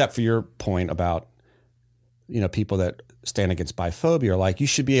 except for your point about, people that stand against biphobia are like, you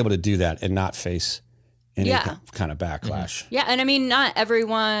should be able to do that and not face any kind of backlash. Yeah. And not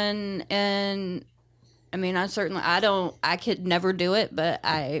everyone. And I could never do it, but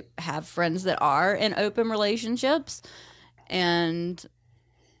I have friends that are in open relationships, and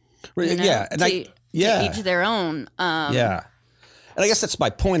to each their own. And I guess that's my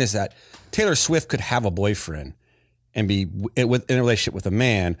point, is that Taylor Swift could have a boyfriend and be in a relationship with a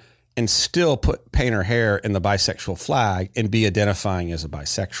man and still paint her hair in the bisexual flag and be identifying as a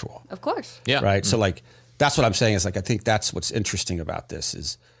bisexual. Of course. Yeah. Right. So like, that's what I'm saying is like, I think that's what's interesting about this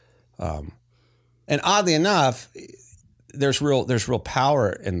is, and oddly enough, there's real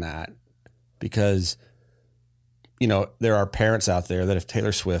power in that, because, there are parents out there that if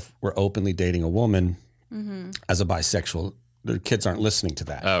Taylor Swift were openly dating a woman as a bisexual, their kids aren't listening to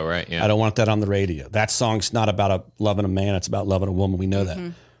that. Oh, right. Yeah. I don't want that on the radio. That song's not about loving a man. It's about loving a woman. We know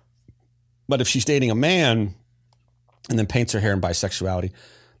that. But if she's dating a man and then paints her hair in bisexuality,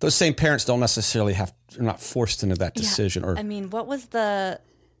 those same parents don't necessarily they're not forced into that decision. Or what was the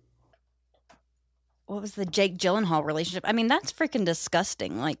Jake Gyllenhaal relationship? That's freaking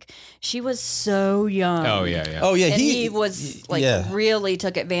disgusting. Like, she was so young. Oh yeah. Oh yeah. And he was like really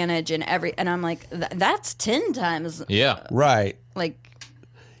took advantage and I'm like, that's 10 times. Yeah. Right. Like,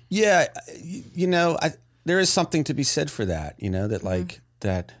 Yeah, you know, there is something to be said for that. You know, that like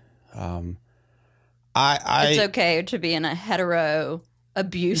that. It's okay to be in a hetero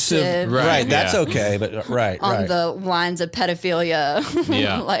abusive, right? That's okay, but on the lines of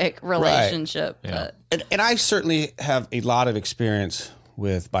pedophilia, like relationship. Right. Yeah. And I certainly have a lot of experience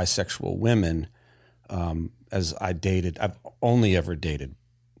with bisexual women. As I've only ever dated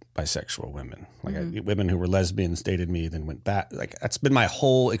bisexual women, like women who were lesbians dated me, then went back. Like that's been my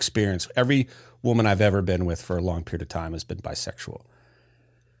whole experience. Every woman I've ever been with for a long period of time has been bisexual.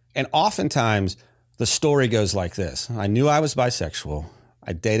 And oftentimes the story goes like this. I knew I was bisexual.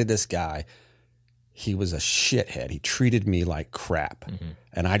 I dated this guy. He was a shithead. He treated me like crap.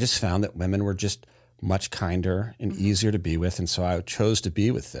 And I just found that women were just much kinder and easier to be with. And so I chose to be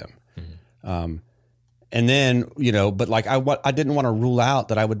with them. And then, you know, but like I didn't want to rule out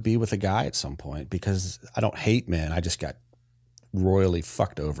that I would be with a guy at some point because I don't hate men. I just got royally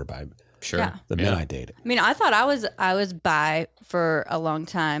fucked over by the men I dated. I mean, I thought I was bi for a long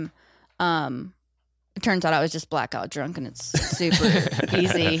time. It turns out I was just blackout drunk, and it's super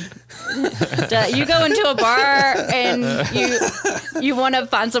easy. You go into a bar and you want to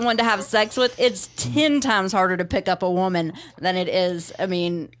find someone to have sex with. It's 10 times harder to pick up a woman than it is. I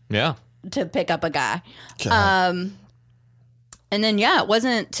mean, to pick up a guy. And then it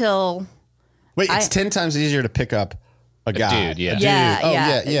wasn't till it's 10 times easier to pick up a guy. Dude,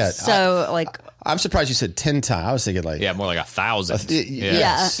 yeah. So I'm surprised you said 10 times. I was thinking like more like 1,000.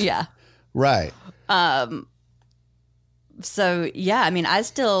 Yeah. Right. So I mean, I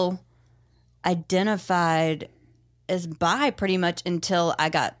still identified as bi pretty much until I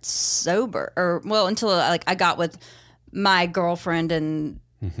got sober, until I got with my girlfriend, and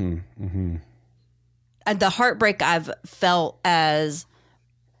the heartbreak I've felt as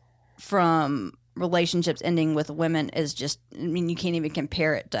from relationships ending with women is just, I mean, you can't even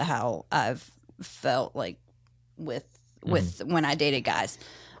compare it to how I've felt like with when I dated guys.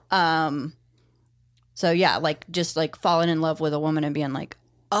 So like just like falling in love with a woman and being like,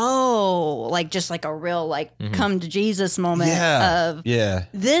 oh, like just like a real like come to Jesus moment of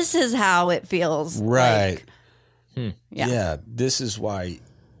this is how it feels. Right. Like, yeah. This is why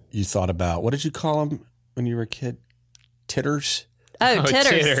you thought about, what did you call them when you were a kid? Titters? Oh,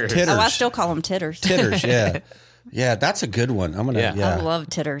 titters. Oh, I still call them titters. Titters, yeah. Yeah, that's a good one. I'm gonna. I love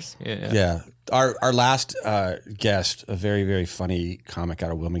titters. Yeah. Our last guest, a very, very funny comic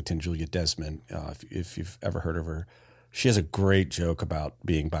out of Wilmington, Julia Desmond. If you've ever heard of her, she has a great joke about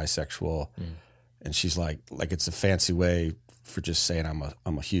being bisexual, and she's like it's a fancy way for just saying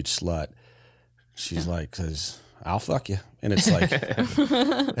I'm a huge slut. She's like, because I'll fuck you, and it's like,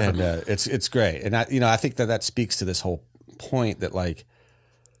 and it's great, and I think that speaks to this whole point that like,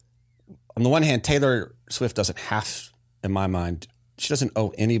 on the one hand, Taylor Swift doesn't have, in my mind, she doesn't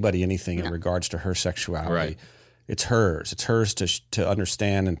owe anybody anything in regards to her sexuality. Right. It's hers. It's hers to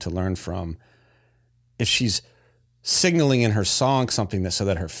understand and to learn from. If she's signaling in her song something so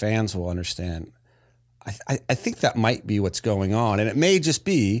that her fans will understand, I think that might be what's going on. And it may just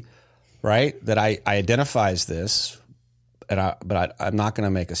be, right, that I identify as this, but I'm not going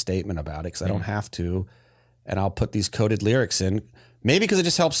to make a statement about it because I don't have to. And I'll put these coded lyrics in, maybe because it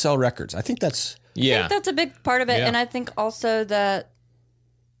just helps sell records. I think that's... I think that's a big part of it. And I think also that,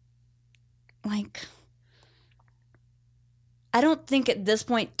 like, I don't think at this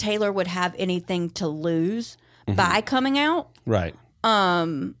point Taylor would have anything to lose by coming out. Right.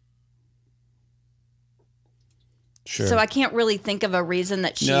 Sure. So I can't really think of a reason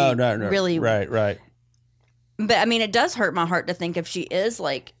that she really... Right. But, I mean, it does hurt my heart to think if she is,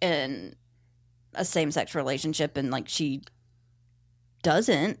 like, in a same-sex relationship and, like, she...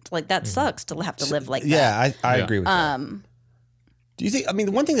 doesn't, like, that sucks to have to live like that. Yeah, I agree with that. Do you think, I mean,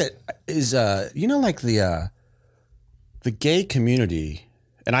 the one thing that is, like the gay community,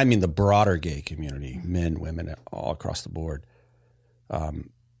 and I mean the broader gay community, men, women, all across the board,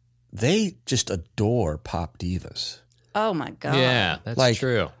 they just adore pop divas. Oh my God. Yeah, that's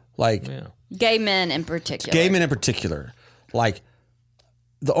true. Like gay men in particular. Like,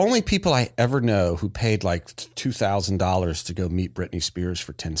 the only people I ever know who paid like $2,000 to go meet Britney Spears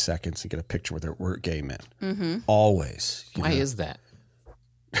for 10 seconds and get a picture with her were gay men. Mm-hmm. Always. Why is that?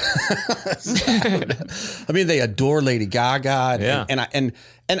 I mean, they adore Lady Gaga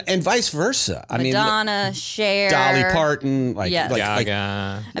and vice versa. I mean, Madonna, Cher, Dolly Parton,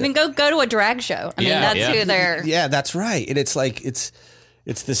 Gaga. I mean, go to a drag show. I mean, that's who they're. Yeah, that's right. And it's like it's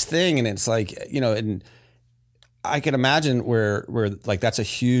this thing, and it's like, and I can imagine where like that's a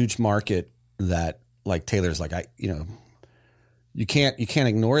huge market that like Taylor's like, you can't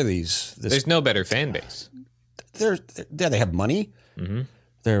ignore these. There's no better fan base. They have money. Mm-hmm.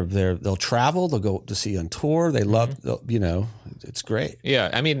 they'll travel. They'll go to see on tour. They love, it's great. Yeah,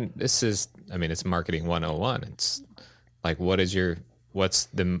 I mean, it's marketing 101. It's like, what's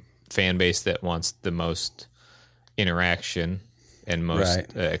the fan base that wants the most interaction and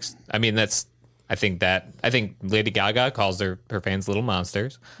most? Right. I think Lady Gaga calls her fans little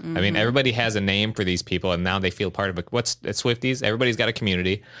monsters. Mm-hmm. I mean, everybody has a name for these people, and now they feel part of it. What's at Swifties? Everybody's got a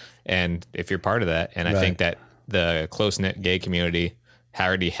community, and if you're part of that, and I think that the close knit gay community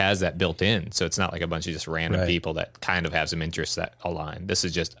already has that built in. So it's not like a bunch of just random people that kind of have some interests that align. This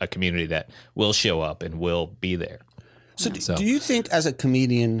is just a community that will show up and will be there. So do you think, as a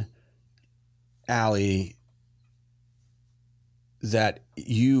comedian, Allie, that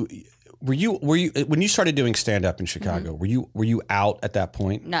were you when you started doing stand up in Chicago, were you out at that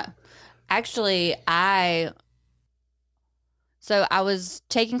point? No. Actually, I was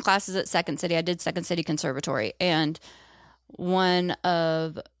taking classes at Second City. I did Second City Conservatory, and one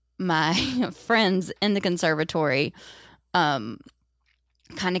of my friends in the conservatory kind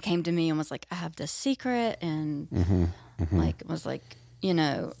of came to me and was like, I have this secret, and was like,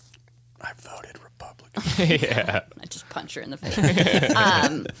 I voted Republican. Yeah. I just punch her in the face.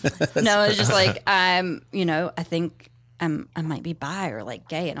 No, it was just like, I think I might be bi or like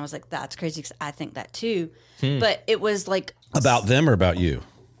gay. And I was like, that's crazy, because I think that too. But it was like... About them or about you?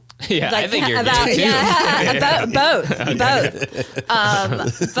 Yeah, like, I think you're gay too. Yeah, both.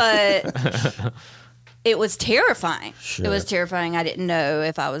 But it was terrifying. Sure. It was terrifying. I didn't know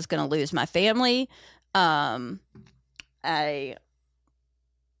if I was going to lose my family. I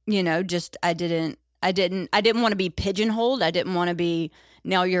didn't want to be pigeonholed. I didn't want to be,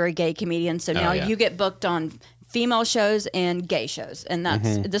 now you're a gay comedian, so now you get booked on female shows and gay shows. And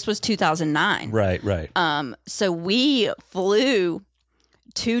this was 2009. Right. So we flew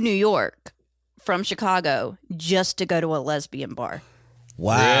to New York from Chicago just to go to a lesbian bar.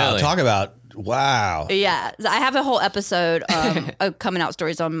 Wow. Really? Talk about, wow. Yeah. I have a whole episode of coming out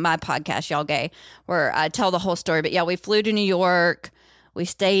stories on my podcast, Y'all Gay, where I tell the whole story. But yeah, we flew to New York. We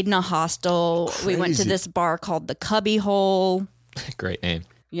stayed in a hostel. Crazy. We went to this bar called the Cubby Hole. Great name.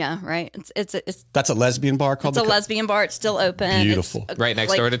 Yeah, right. It's That's a lesbian bar called It's a lesbian bar. It's still open. Beautiful. It's right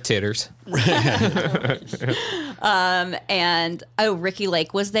next door to Titters. And Ricky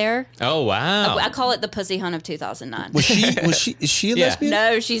Lake was there. Oh wow. I call it the Pussy Hunt of 2009. Is she a lesbian?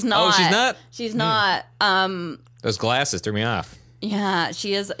 No, she's not. Oh, she's not? She's not. Those glasses threw me off. Yeah,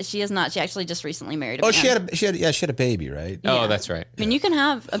 she is not. She actually just recently married a Oh, man. she had a baby, right? Oh, that's right. I mean, you can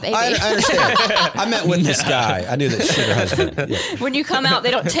have a baby. I understand. I met with this guy. I knew that she had her husband. Yeah. When you come out,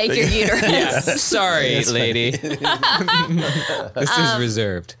 they don't take your uterus. Yeah. Sorry, lady. This is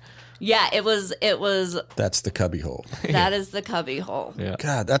reserved. Yeah, it was. That's the Cubby Hole. That is the Cubby Hole. Yeah.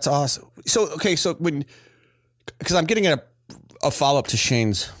 God, that's awesome. So because I'm getting at a follow up to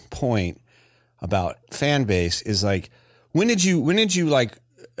Shane's point about fan base is like, when did you like,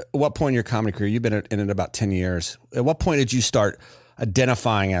 at what point in your comedy career, you've been in it about 10 years. At what point did you start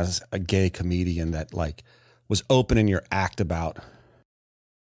identifying as a gay comedian that like was open in your act about?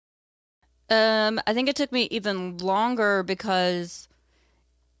 I think it took me even longer, because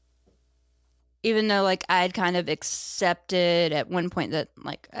even though like I'd kind of accepted at one point that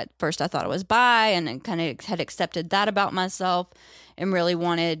like at first I thought I was bi, and then kind of had accepted that about myself and really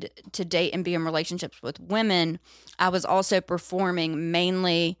wanted to date and be in relationships with women, I was also performing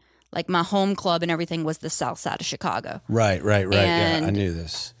mainly, like my home club and everything was the South Side of Chicago. Right. And yeah, I knew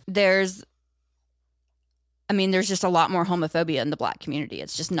this. There's just a lot more homophobia in the Black community.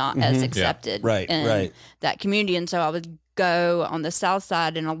 It's just not as accepted in that community. And so I would go on the South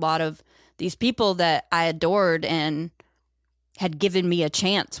Side, and a lot of these people that I adored and had given me a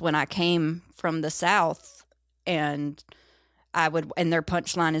chance when I came from the South, and their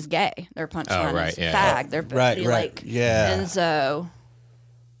punchline is gay. Their punchline is fag. They're like, and so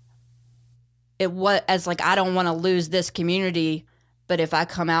it was as like, I don't want to lose this community, but if I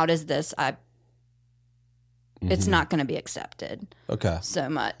come out as this, it's not going to be accepted. Okay. So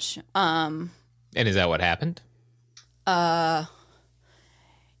much. And is that what happened? Yeah,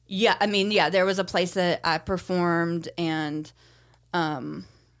 there was a place that I performed, and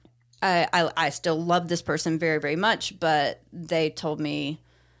I still love this person very, very much, but they told me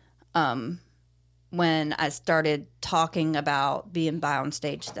when I started talking about being bi on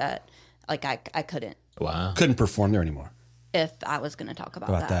stage that like I couldn't. Wow. Couldn't perform there anymore. If I was going to talk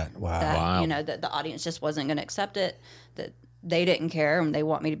about that. Wow. That the audience just wasn't going to accept it, that they didn't care and they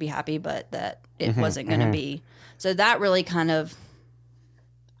want me to be happy, but that it wasn't going to be. So that really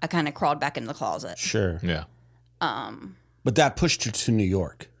I kind of crawled back in the closet. Sure. Yeah. But that pushed you to New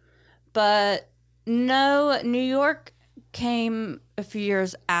York. But no, New York came a few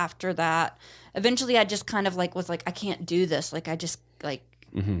years after that. Eventually, I just kind of like was like, I can't do this. Like, I just like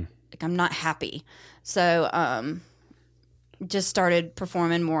I'm not happy. So, just started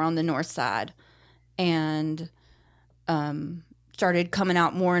performing more on the north side, and started coming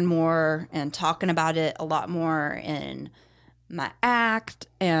out more and more and talking about it a lot more in my act.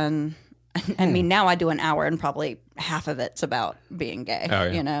 And I mean, now I do an hour and probably half of it's about being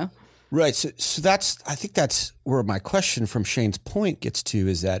gay, you know? Right. So I think that's where my question from Shane's point gets to,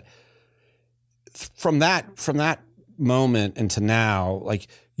 is that from that moment into now, like,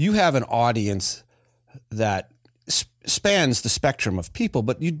 you have an audience that spans the spectrum of people,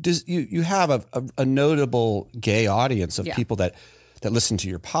 but you have a notable gay audience of people that listen to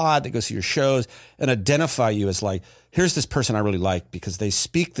your pod, that go see your shows, and identify you as like, here's this person I really like because they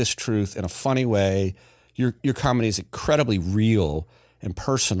speak this truth in a funny way. Your comedy is incredibly real and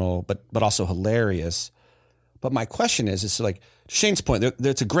personal, but also hilarious. But my question is like, to Shane's point,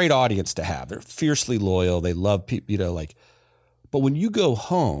 it's a great audience to have. They're fiercely loyal. They love people, you know, like, but when you go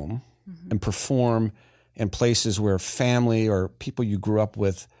home and perform in places where family or people you grew up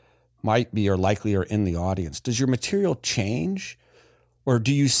with might be or likely are in the audience, does your material change, or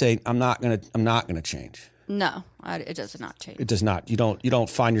do you say, I'm not gonna change? No, it does not change. It does not. You don't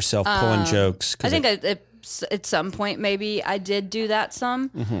find yourself pulling jokes. I think at some point maybe I did do that some,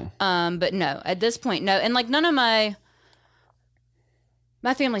 but no, at this point no. And like, none of my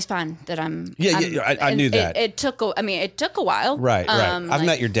family's fine that I'm. I knew that. It took a while. Right. I've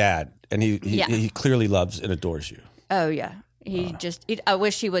met your dad, and he clearly loves and adores you. Oh yeah, I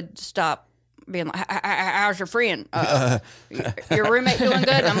wish he would stop being like, how's your friend? Your roommate doing good?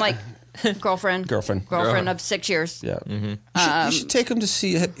 And I'm like, girlfriend of 6 years. Yeah. Mm-hmm. You should take him to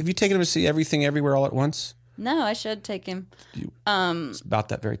see. Have you taken him to see Everything Everywhere All at Once? No, I should take him. It's about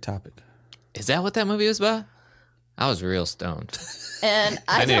that very topic. Is that what that movie was about? I was real stoned. And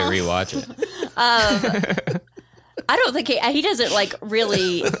I need to rewatch it. I don't think he doesn't like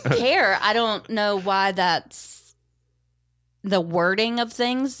really care. I don't know why that's the wording of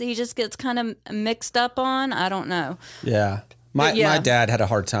things. He just gets kind of mixed up on. I don't know. Yeah. My dad had a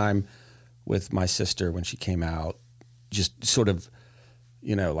hard time with my sister when she came out, just sort of,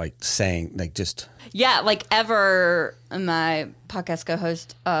 you know, like saying, like, just. Yeah, like Ever, my podcast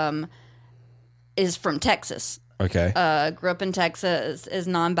co-host, is from Texas. Okay. Grew up in Texas, is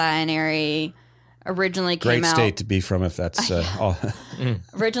non-binary. Originally came out. Great state to be from, if that's all.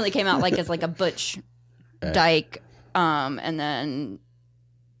 Originally came out like as like a butch dyke, and then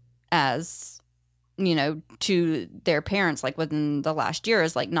as, you know, to their parents, like within the last year,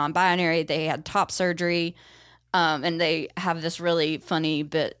 is like non-binary. They had top surgery, and they have this really funny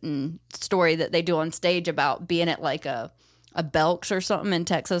bit and story that they do on stage about being at like a Belk's or something in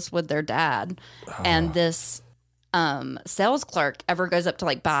Texas with their dad, and this sales clerk ever goes up to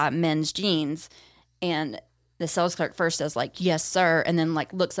like buy men's jeans, and the sales clerk first says like, yes sir, and then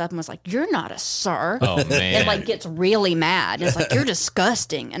like looks up and was like, you're not a sir. Oh man. And like gets really mad. It's like, you're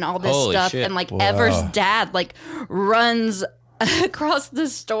disgusting and all this Holy stuff. shit. And like Ever's dad like runs across the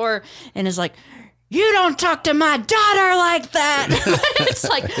store and is like, you don't talk to my daughter like that. It's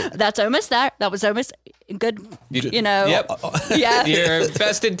like, that's almost that. That was almost good, you know. Yep. Yeah. Your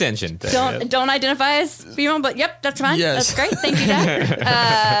best intention. Don't identify as female, but yep, that's fine. Yes. That's great. Thank you,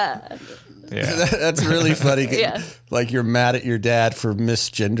 Dad. Yeah. That's really funny. Yeah. Like, you're mad at your dad for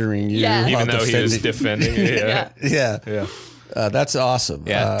misgendering you. Yeah. Even though he was defending. Yeah. That's awesome.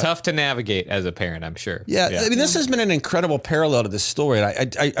 Yeah, tough to navigate as a parent, I'm sure. Yeah, I mean, this has been an incredible parallel to this story.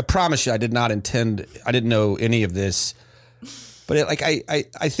 And I promise you, I didn't know any of this. But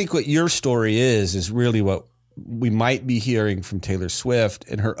I think what your story is really what we might be hearing from Taylor Swift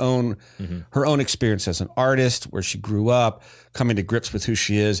and her own experience as an artist, where she grew up, coming to grips with who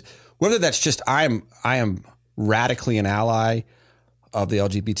she is. Whether that's just I am radically an ally of the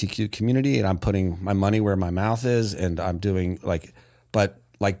LGBTQ community, and I'm putting my money where my mouth is, and I'm doing but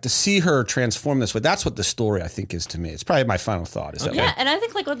to see her transform this way, that's what the story I think is to me. It's probably my final thought. Is that yeah, and I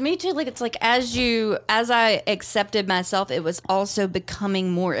think like with me too, like it's like as I accepted myself, it was also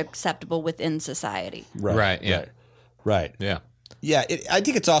becoming more acceptable within society. Right. Yeah. Right. Yeah. Yeah. I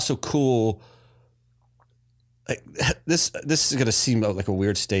think it's also cool. Like, this is going to seem like a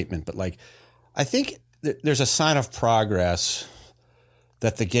weird statement, but like, I think there's a sign of progress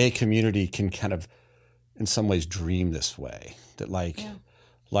that the gay community can kind of, in some ways, dream this way. That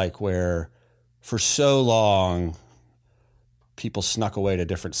like where for so long people snuck away to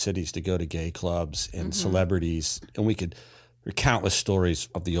different cities to go to gay clubs and celebrities, and there are countless stories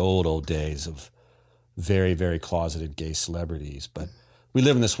of the old days of very, very closeted gay celebrities. But we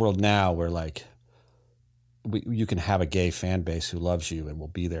live in this world now where like you can have a gay fan base who loves you and will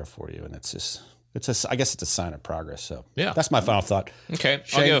be there for you, and I guess it's a sign of progress. So yeah, that's my final thought. Okay,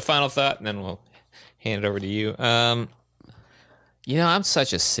 Shane? I'll give a final thought, and then we'll hand it over to you. I'm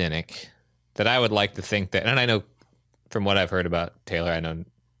such a cynic that I would like to think that, and I know from what I've heard about Taylor, I know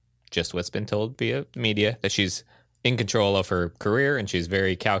just what's been told via media, that she's in control of her career and she's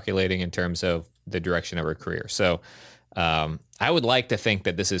very calculating in terms of the direction of her career. So I would like to think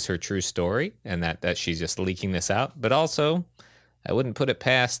that this is her true story and that she's just leaking this out. But also, I wouldn't put it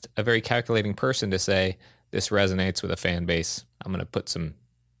past a very calculating person to say, this resonates with a fan base. I'm going to put some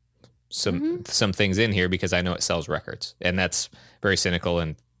things in here because I know it sells records. And that's very cynical,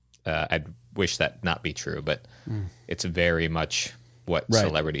 and I'd wish that not be true, but it's very much what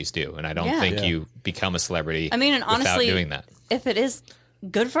celebrities do. And I don't think you become a celebrity and honestly, without doing that. If it is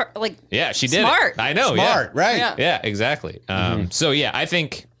good for, she did smart. It. I know. Smart, right. Yeah, exactly. So I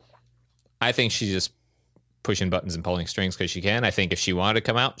think she's just pushing buttons and pulling strings because she can. I think if she wanted to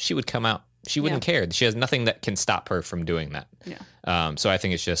come out, she would come out. She wouldn't care. She has nothing that can stop her from doing that. Yeah. So I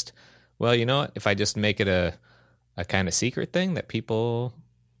think it's just, well, you know what? If I just make it a kind of secret thing that people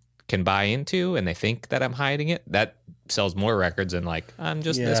can buy into and they think that I'm hiding it, that sells more records than I'm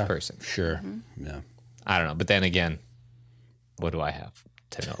just this person. Sure. Yeah. I don't know. But then again, what do I have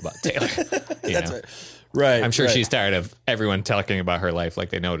to know about Taylor? Right. I'm sure she's tired of everyone talking about her life like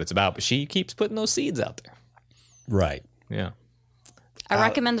they know what it's about, but she keeps putting those seeds out there. Right. Yeah. I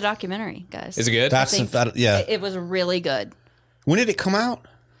recommend the documentary, guys. Is it good? It was really good. When did it come out?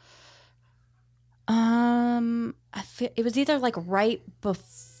 It was either right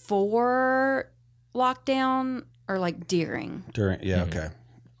before lockdown or during. Yeah. Okay.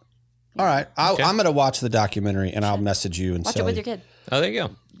 All right. I'm going to watch the documentary and I'll message you and watch say, it with your kid. Oh, there you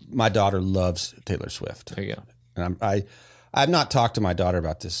go. My daughter loves Taylor Swift. There you go. And I've not talked to my daughter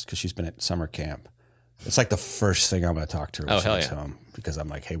about this because she's been at summer camp. It's the first thing I'm going to talk to her when she gets home, because I'm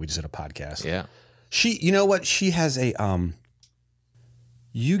like, hey, we just did a podcast. Yeah. You know what? She has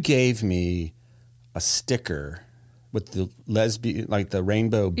you gave me a sticker with the lesbian, the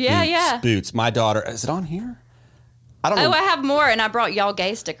rainbow boots. My daughter, is it on here? I don't know. Oh, I have more, and I brought y'all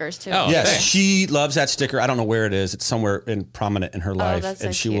gay stickers too. Oh, yes, okay. she loves that sticker. I don't know where it is. It's somewhere prominent in her life, that's so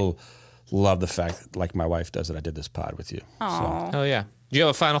and she cute. will love the fact, like my wife does, that I did this pod with you. Aww. So. Oh yeah. Do you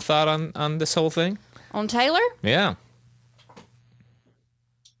have a final thought on this whole thing? On Taylor? Yeah.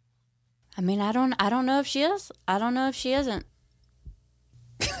 I don't know if she is. I don't know if she isn't.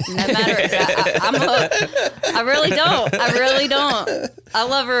 No matter, I'm hooked. I really don't. I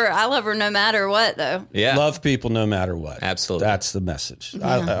love her no matter what, though. Yeah. Love people no matter what. Absolutely. That's the message.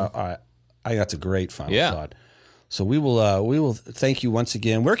 I think that's a great final thought. So we will thank you once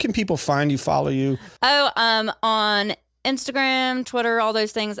again. Where can people find you, follow you? Oh, on Instagram, Twitter, all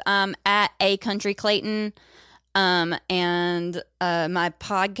those things. At A Country Clayton. And my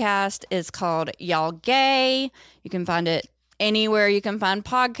podcast is called Y'all Gay. You can find it anywhere you can find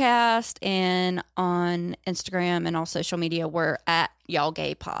podcast, and on Instagram and all social media, we're at Y'all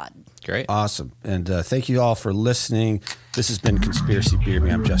Gay Pod. Great. Awesome. And thank you all for listening. This has been Conspiracy Beer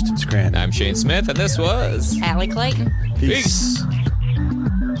Me. I'm Justin Scranton. I'm Shane Smith, and this was Allie Clayton. Peace.